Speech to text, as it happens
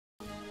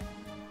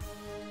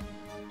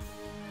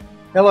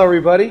Hello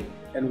everybody,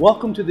 and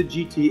welcome to the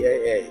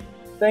GTAA.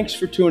 Thanks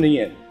for tuning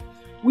in.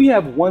 We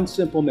have one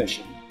simple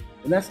mission,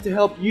 and that's to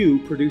help you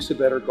produce a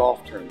better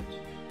golf tournament.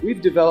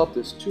 We've developed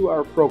this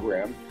 2-hour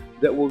program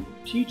that will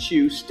teach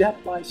you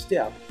step by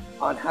step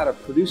on how to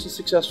produce a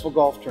successful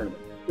golf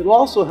tournament. It'll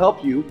also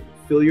help you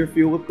fill your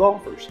field with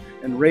golfers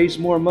and raise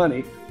more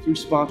money through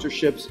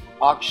sponsorships,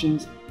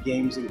 auctions,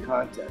 games, and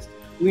contests.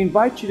 We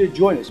invite you to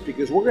join us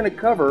because we're going to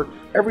cover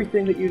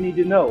everything that you need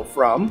to know,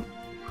 from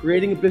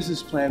creating a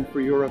business plan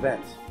for your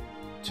event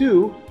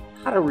to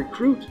how to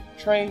recruit,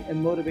 train,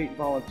 and motivate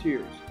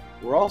volunteers.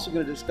 We're also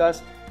going to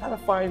discuss how to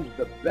find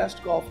the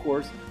best golf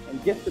course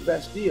and get the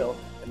best deal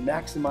and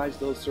maximize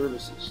those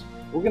services.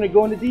 We're going to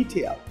go into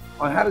detail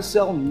on how to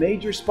sell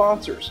major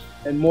sponsors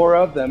and more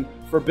of them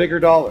for bigger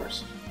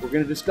dollars. We're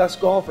going to discuss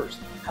golfers,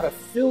 how to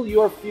fill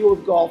your field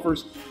of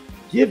golfers,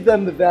 give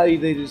them the value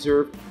they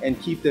deserve, and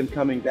keep them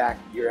coming back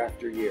year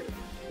after year.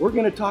 We're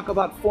going to talk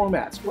about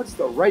formats. What's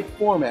the right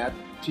format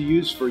to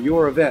use for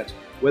your event,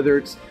 whether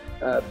it's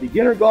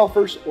beginner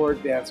golfers or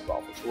advanced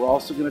golfers. We're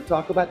also going to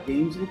talk about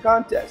games and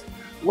contests.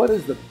 What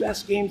is the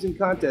best games and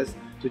contests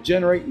to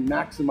generate and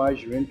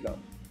maximize your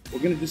income? We're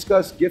going to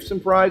discuss gifts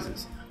and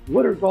prizes.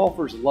 What do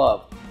golfers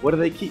love? What do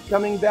they keep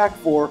coming back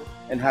for?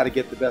 And how to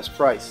get the best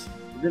price.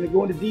 We're going to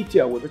go into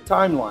detail with a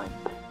timeline,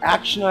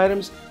 action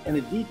items, and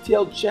a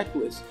detailed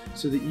checklist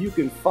so that you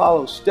can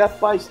follow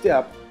step by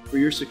step for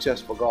your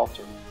successful golf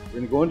tournament. We're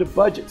going to go into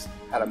budgets,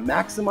 how to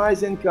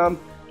maximize income,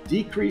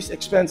 decrease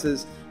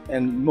expenses,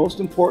 and most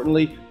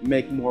importantly,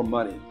 make more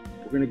money.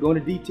 We're going to go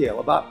into detail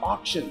about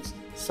auctions,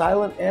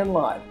 silent and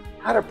live,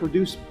 how to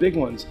produce big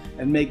ones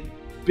and make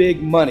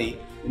big money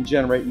and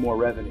generate more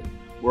revenue.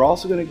 We're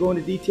also going to go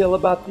into detail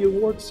about the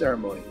award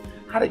ceremony,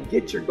 how to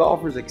get your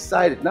golfers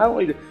excited, not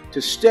only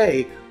to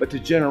stay, but to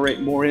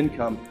generate more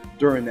income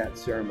during that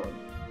ceremony.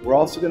 We're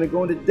also going to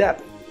go into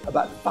depth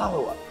about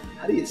follow-up.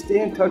 How do you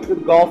stay in touch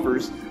with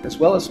golfers as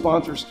well as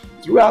sponsors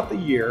throughout the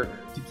year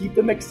to keep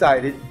them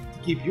excited,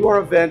 keep your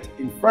event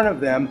in front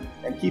of them,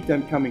 and keep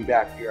them coming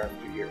back year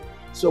after year.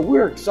 So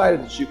we're excited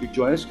that you could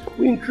join us.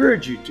 We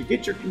encourage you to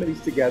get your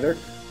committees together,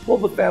 pull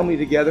the family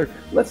together.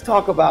 Let's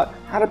talk about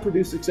how to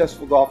produce a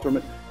successful golf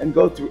tournament and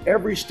go through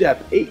every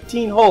step,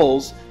 18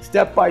 holes,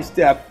 step by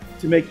step,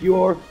 to make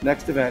your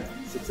next event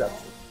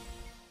successful.